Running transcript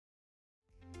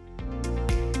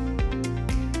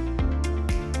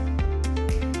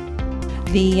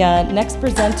The next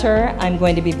presenter I'm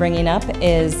going to be bringing up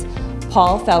is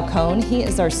Paul Falcone. He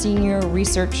is our Senior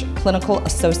Research Clinical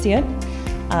Associate.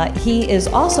 He is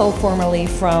also formerly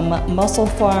from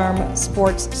MusclePharm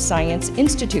Sports Science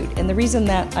Institute. And the reason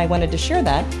that I wanted to share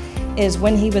that is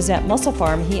when he was at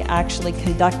MusclePharm, he actually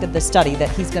conducted the study that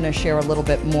he's going to share a little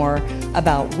bit more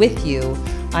about with you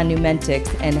on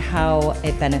Neumentix and how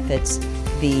it benefits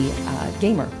the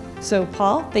gamer. So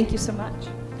Paul, thank you so much.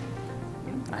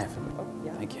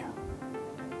 Thank you.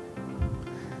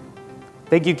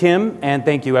 Thank you, Kim, and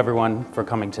thank you everyone for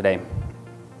coming today.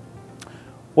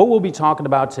 What we'll be talking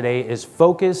about today is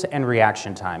focus and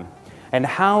reaction time and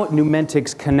how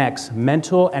Neumentix connects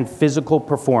mental and physical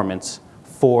performance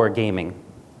for gaming.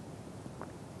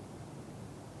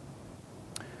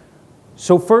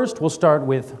 So first, we'll start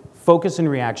with focus and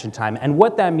reaction time and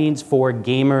what that means for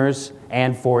gamers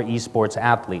and for esports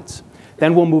athletes.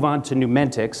 Then we'll move on to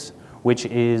Neumentix, which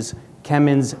is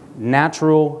Kemin's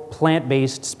natural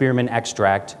plant-based spearmint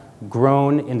extract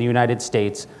grown in the United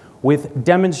States with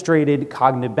demonstrated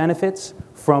cognitive benefits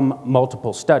from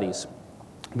multiple studies.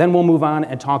 Then we'll move on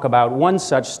and talk about one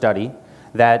such study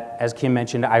that, as Kim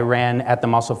mentioned, I ran at the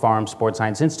MusclePharm Sports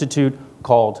Science Institute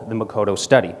called the Makoto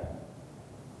study.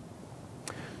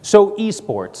 So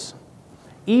esports.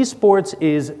 Esports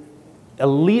is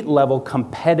elite level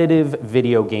competitive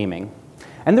video gaming.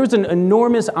 And there's an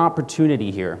enormous opportunity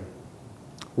here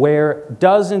where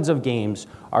dozens of games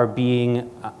are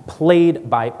being played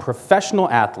by professional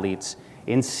athletes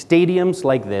in stadiums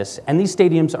like this, and these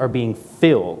stadiums are being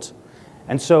filled.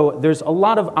 And so there's a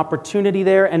lot of opportunity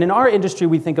there, and in our industry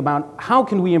we think about how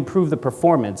can we improve the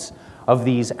performance of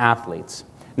these athletes.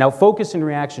 Now, focus and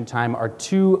reaction time are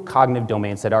two cognitive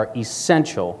domains that are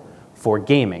essential for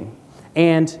gaming.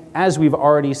 And as we've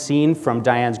already seen from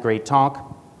Diane's great talk,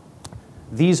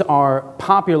 these are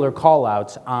popular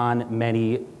call-outs on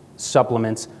many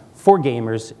supplements for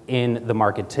gamers in the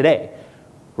market today,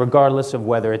 regardless of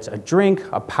whether it's a drink,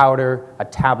 a powder, a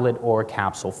tablet, or a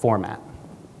capsule format.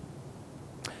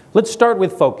 Let's start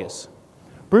with focus.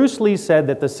 Bruce Lee said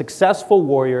that the successful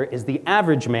warrior is the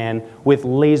average man with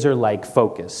laser-like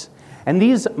focus. And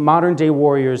these modern-day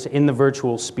warriors in the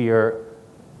virtual sphere,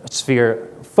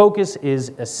 focus is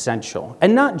essential.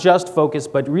 And not just focus,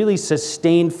 but really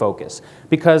sustained focus.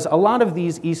 Because a lot of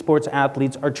these esports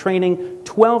athletes are training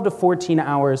 12 to 14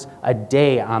 hours a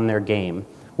day on their game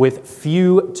with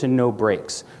few to no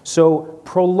breaks. So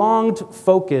prolonged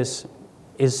focus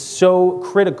is so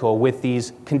critical with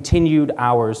these continued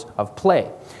hours of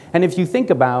play. And if you think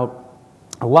about,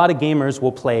 a lot of gamers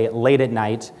will play late at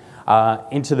night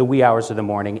into the wee hours of the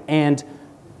morning, and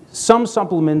some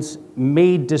supplements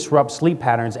may disrupt sleep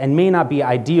patterns and may not be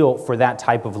ideal for that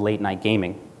type of late night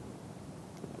gaming.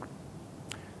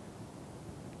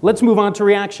 Let's move on to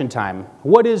reaction time.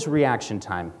 What is reaction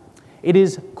time? It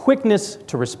is quickness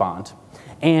to respond.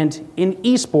 And in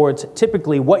esports,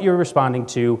 typically what you're responding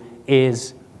to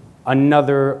is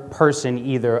another person,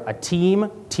 either a team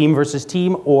versus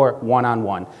team, or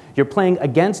one-on-one. You're playing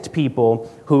against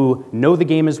people who know the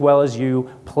game as well as you,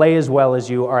 play as well as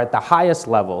you, are at the highest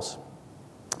levels.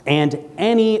 And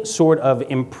any sort of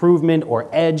improvement or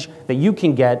edge that you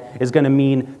can get is going to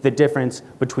mean the difference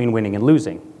between winning and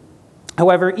losing.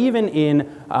 However, even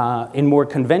in more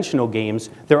conventional games,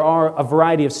 there are a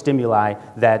variety of stimuli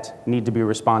that need to be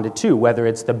responded to, whether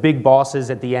it's the big bosses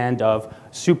at the end of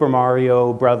Super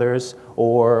Mario Brothers,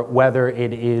 or whether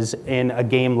it is in a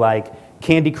game like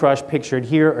Candy Crush pictured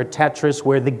here, or Tetris,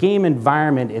 where the game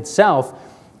environment itself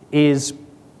is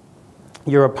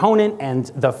your opponent, and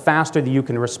the faster that you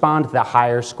can respond, the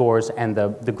higher scores and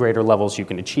the greater levels you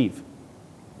can achieve.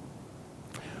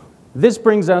 This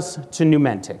brings us to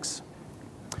Neumentix.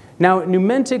 Now,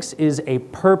 Neumentix is a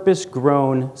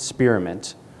purpose-grown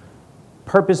spearmint,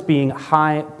 purpose being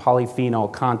high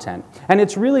polyphenol content. And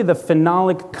it's really the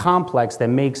phenolic complex that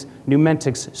makes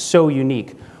Neumentix so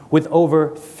unique, with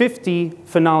over 50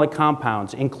 phenolic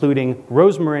compounds, including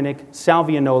rosmarinic,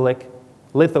 salvionolic,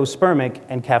 lithospermic,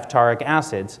 and caphtoric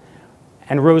acids,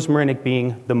 and rosmarinic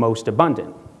being the most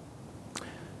abundant.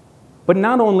 But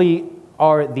not only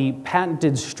are the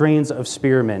patented strains of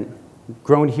spearmint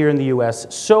grown here in the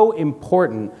US so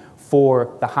important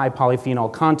for the high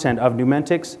polyphenol content of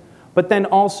Neumentix, but then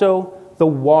also the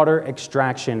water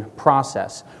extraction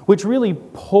process, which really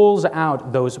pulls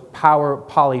out those power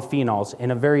polyphenols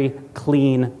in a very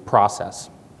clean process.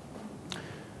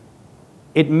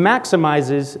 It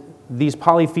maximizes these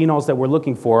polyphenols that we're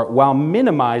looking for while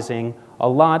minimizing a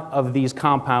lot of these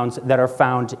compounds that are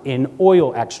found in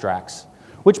oil extracts,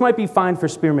 which might be fine for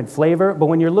spearmint flavor, but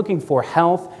when you're looking for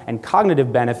health and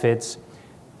cognitive benefits,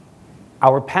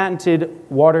 Our patented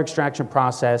water extraction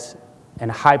process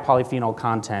and high polyphenol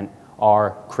content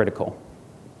are critical.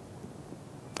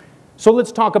 So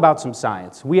let's talk about some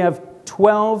science. We have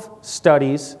 12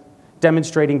 studies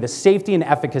demonstrating the safety and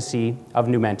efficacy of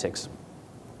Neumentix.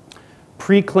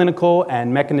 Preclinical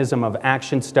and mechanism of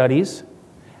action studies,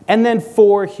 and then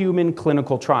 4 human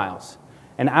clinical trials.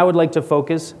 And I would like to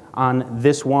focus on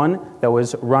this one that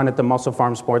was run at the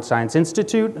MusclePharm Sports Science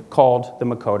Institute called the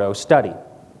Makoto study.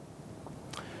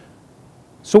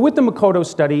 So with the Makoto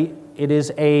study, it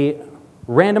is a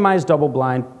randomized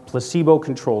double-blind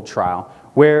placebo-controlled trial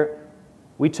where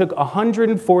we took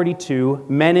 142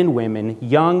 men and women,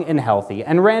 young and healthy,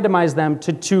 and randomized them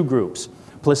to 2 groups,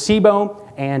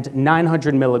 placebo and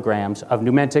 900 milligrams of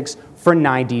Neumentix for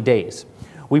 90 days.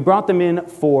 We brought them in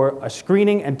for a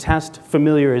screening and test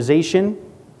familiarization,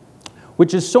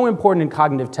 which is so important in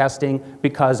cognitive testing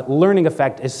because learning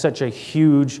effect is such a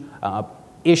huge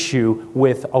issue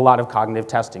with a lot of cognitive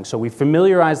testing. So we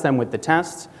familiarized them with the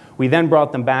tests. We then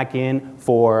brought them back in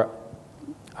for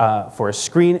a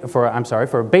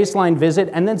baseline visit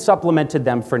and then supplemented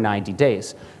them for 90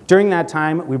 days. During that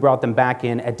time, we brought them back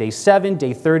in at day 7,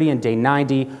 day 30, and day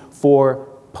 90 for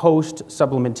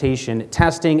post-supplementation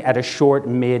testing at a short,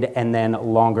 mid, and then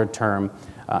longer-term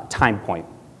time point.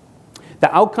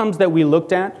 The outcomes that we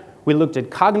looked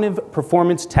at cognitive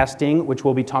performance testing, which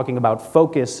we'll be talking about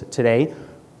focus today,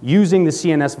 using the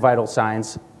CNS Vital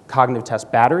Signs cognitive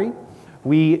test battery.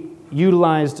 We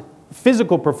utilized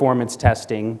physical performance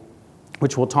testing,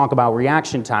 which we'll talk about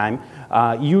reaction time,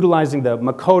 utilizing the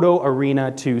Makoto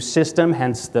Arena 2 system,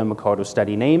 hence the Makoto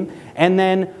study name, and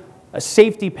then a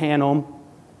safety panel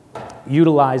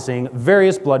utilizing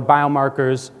various blood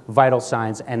biomarkers, vital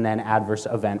signs, and then adverse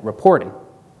event reporting.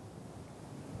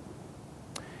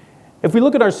 If we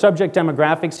look at our subject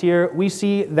demographics here, we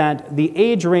see that the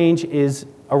age range is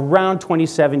around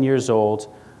 27 years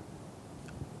old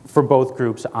for both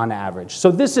groups on average.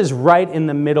 So this is right in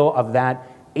the middle of that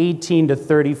 18 to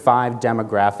 35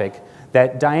 demographic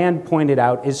that Diane pointed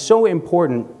out is so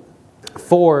important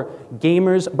for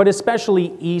gamers, but especially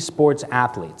esports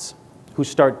athletes who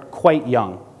start quite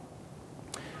young.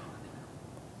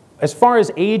 As far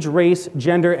as age, race,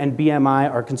 gender, and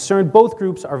BMI are concerned, both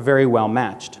groups are very well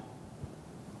matched.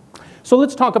 So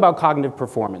let's talk about cognitive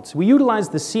performance. We utilize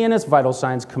the CNS Vital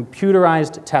Signs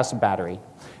computerized test battery.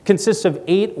 It consists of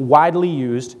 8 widely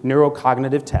used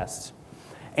neurocognitive tests,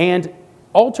 and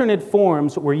alternate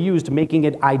forms were used, making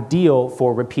it ideal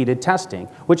for repeated testing,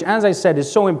 which, as I said,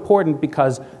 is so important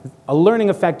because a learning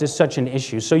effect is such an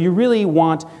issue. So you really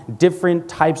want different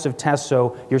types of tests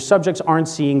so your subjects aren't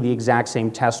seeing the exact same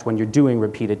test when you're doing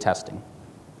repeated testing.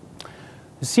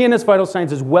 The CNS Vital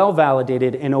Signs is well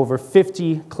validated in over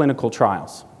 50 clinical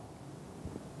trials.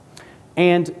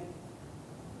 And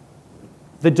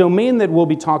the domain that we'll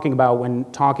be talking about when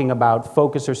talking about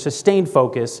focus or sustained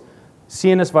focus,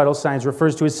 CNS Vital Signs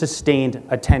refers to as sustained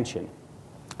attention.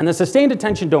 And the sustained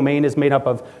attention domain is made up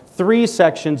of 3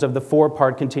 sections of the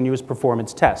 4-part continuous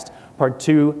performance test, part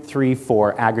 2, 3,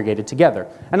 4 aggregated together.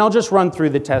 And I'll just run through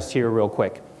the test here real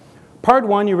quick. Part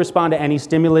 1, you respond to any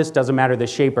stimulus, doesn't matter the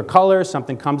shape or color,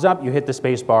 something comes up, you hit the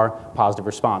space bar, positive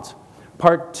response.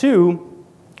 Part 2,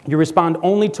 you respond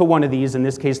only to one of these, in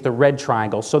this case the red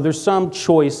triangle, so there's some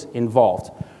choice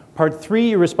involved. Part 3,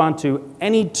 you respond to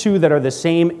any 2 that are the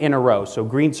same in a row, so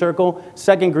green circle,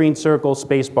 second green circle,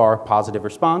 space bar, positive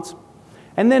response.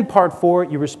 And then part 4,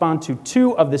 you respond to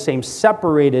 2 of the same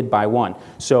separated by 1.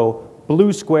 So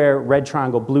blue square, red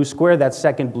triangle, blue square, that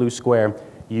second blue square,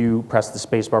 you press the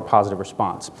spacebar, positive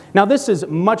response. Now this is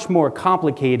much more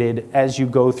complicated as you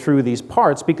go through these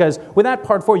parts because with that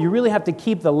part 4, you really have to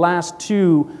keep the last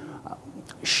 2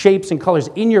 shapes and colors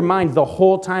in your mind the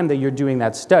whole time that you're doing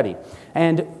that study.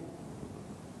 And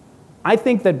I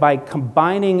think that by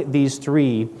combining these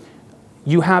 3,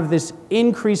 you have this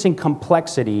increasing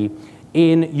complexity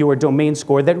in your domain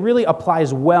score that really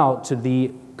applies well to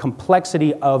the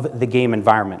complexity of the game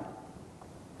environment.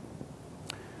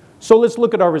 So let's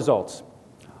look at our results.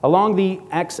 Along the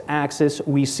x-axis,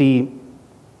 we see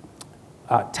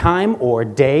time or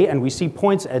day, and we see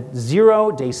points at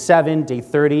 0, day 7, day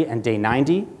 30, and day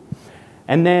 90.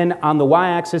 And then on the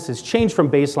y-axis is change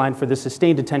from baseline for the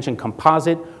sustained attention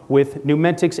composite with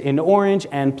Neumentix in orange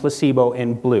and placebo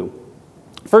in blue.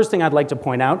 First thing I'd like to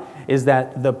point out is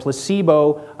that the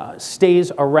placebo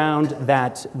stays around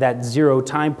that 0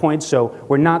 time point, so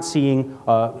we're not seeing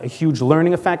a huge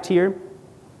learning effect here.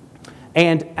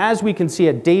 And as we can see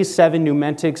at day 7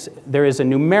 Neumentix, there is a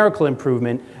numerical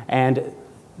improvement, and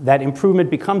that improvement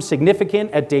becomes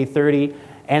significant at day 30,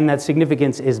 and that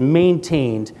significance is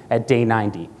maintained at day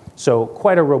 90. So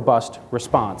quite a robust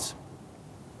response.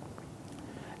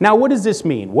 Now, what does this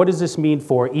mean? What does this mean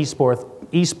for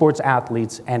esports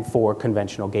athletes and for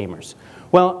conventional gamers?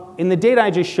 Well, in the data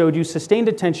I just showed you, sustained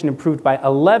attention improved by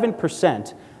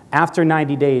 11% after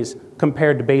 90 days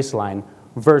compared to baseline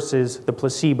versus the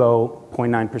placebo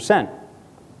 0.9%.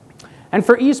 And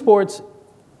for esports,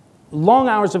 long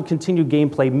hours of continued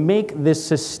gameplay make this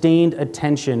sustained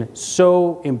attention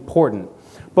so important,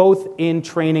 both in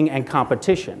training and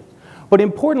competition. But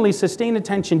importantly, sustained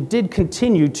attention did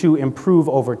continue to improve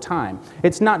over time.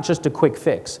 It's not just a quick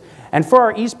fix. And for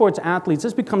our esports athletes,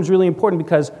 this becomes really important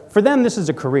because for them, this is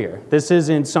a career. This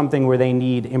isn't something where they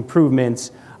need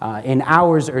improvements in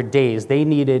hours or days. They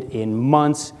need it in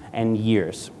months and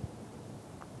years.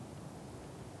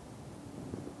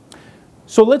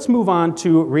 So let's move on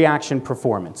to reaction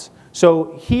performance.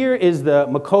 So here is the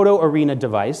Makoto Arena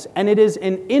device, and it is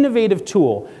an innovative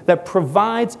tool that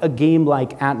provides a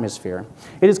game-like atmosphere.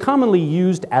 It is commonly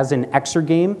used as an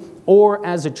exergame or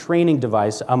as a training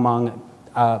device among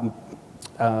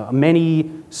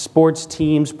many sports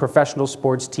teams, professional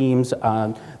sports teams,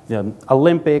 the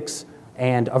Olympics,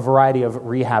 and a variety of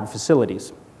rehab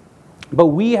facilities. But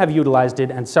we have utilized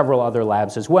it and several other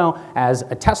labs as well as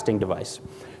a testing device.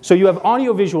 So you have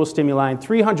audiovisual stimuli in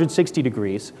 360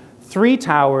 degrees, 3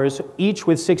 towers, each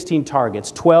with 16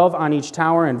 targets, 12 on each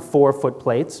tower and 4 foot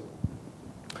plates.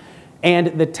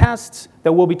 And the tests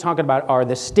that we'll be talking about are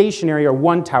the stationary or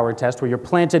one tower test, where you're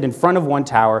planted in front of one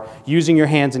tower using your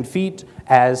hands and feet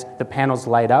as the panels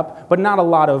light up, but not a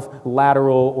lot of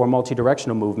lateral or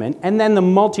multi-directional movement. And then the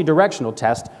multi-directional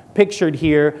test, pictured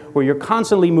here, where you're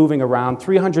constantly moving around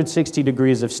 360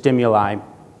 degrees of stimuli.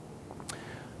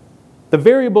 The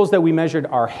variables that we measured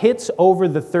are hits over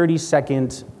the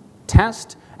 30-second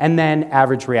test and then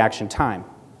average reaction time.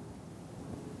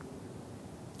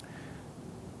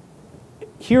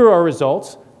 Here are our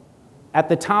results. At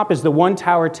the top is the one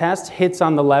tower test, hits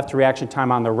on the left, reaction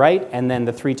time on the right, and then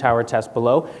the 3 tower test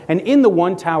below. And in the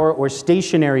one tower or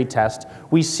stationary test,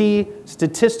 we see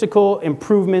statistical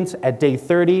improvements at day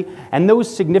 30, and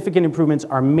those significant improvements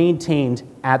are maintained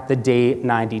at the day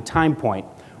 90 time point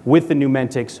with the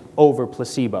Neumentix over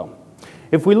placebo.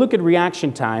 If we look at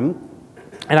reaction time,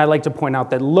 and I'd like to point out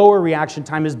that lower reaction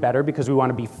time is better because we want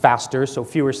to be faster, so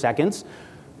fewer seconds,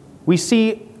 we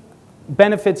see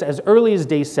benefits as early as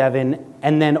day 7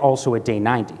 and then also at day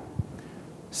 90.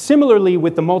 Similarly,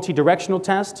 with the multi-directional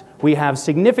test, we have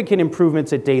significant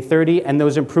improvements at day 30, and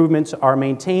those improvements are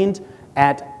maintained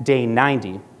at day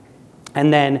 90.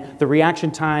 And then the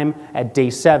reaction time at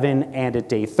day 7 and at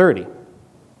day 30.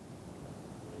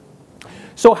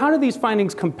 So how do these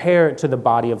findings compare to the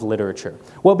body of literature?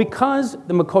 Well, because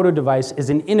the Makoto device is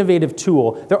an innovative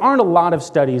tool, there aren't a lot of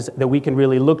studies that we can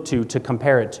really look to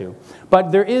compare it to.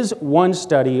 But there is one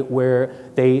study where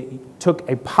they took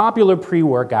a popular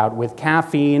pre-workout with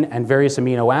caffeine and various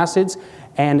amino acids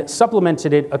and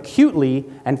supplemented it acutely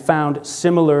and found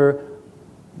similar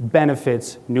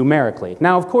benefits numerically.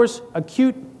 Now, of course,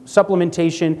 acute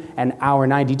supplementation and our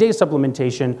 90-day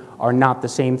supplementation are not the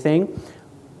same thing.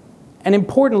 And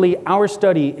importantly, our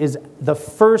study is the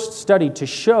first study to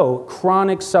show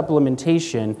chronic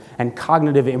supplementation and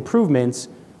cognitive improvements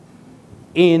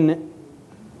in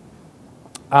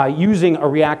using a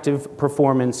reactive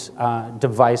performance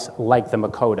device like the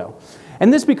Makoto.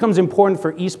 And this becomes important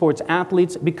for esports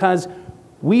athletes because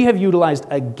we have utilized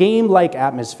a game-like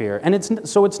atmosphere, and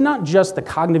so it's not just the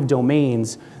cognitive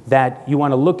domains that you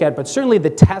want to look at, but certainly the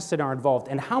tests that are involved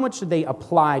and how much do they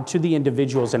apply to the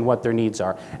individuals and what their needs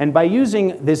are. And by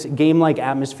using this game-like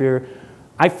atmosphere,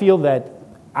 I feel that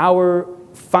our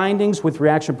findings with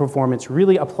reaction performance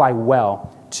really apply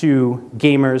well to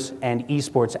gamers and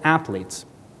esports athletes.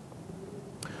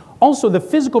 Also, the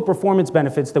physical performance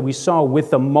benefits that we saw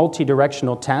with the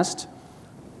multi-directional test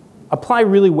apply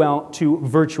really well to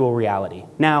virtual reality.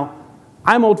 Now,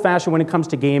 I'm old-fashioned when it comes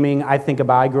to gaming. I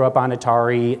grew up on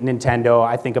Atari, Nintendo.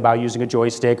 I think about using a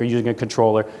joystick or using a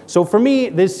controller. So for me,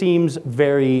 this seems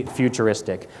very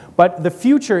futuristic. But the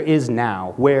future is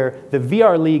now, where the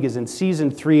VR League is in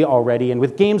Season 3 already, and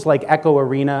with games like Echo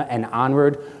Arena and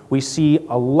Onward, we see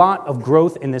a lot of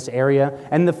growth in this area,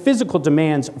 and the physical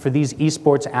demands for these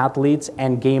esports athletes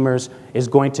and gamers is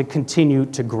going to continue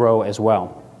to grow as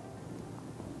well.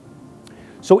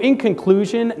 So in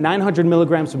conclusion, 900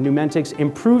 milligrams of Neumentix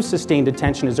improves sustained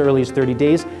attention as early as 30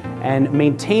 days and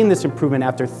maintain this improvement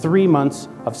after 3 months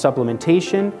of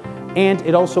supplementation. And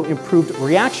it also improved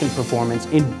reaction performance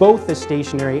in both the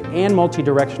stationary and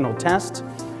multi-directional tests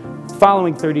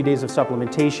following 30 days of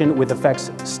supplementation, with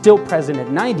effects still present at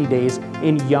 90 days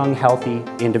in young, healthy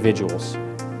individuals.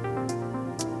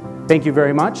 Thank you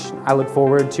very much. I look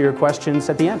forward to your questions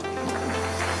at the end.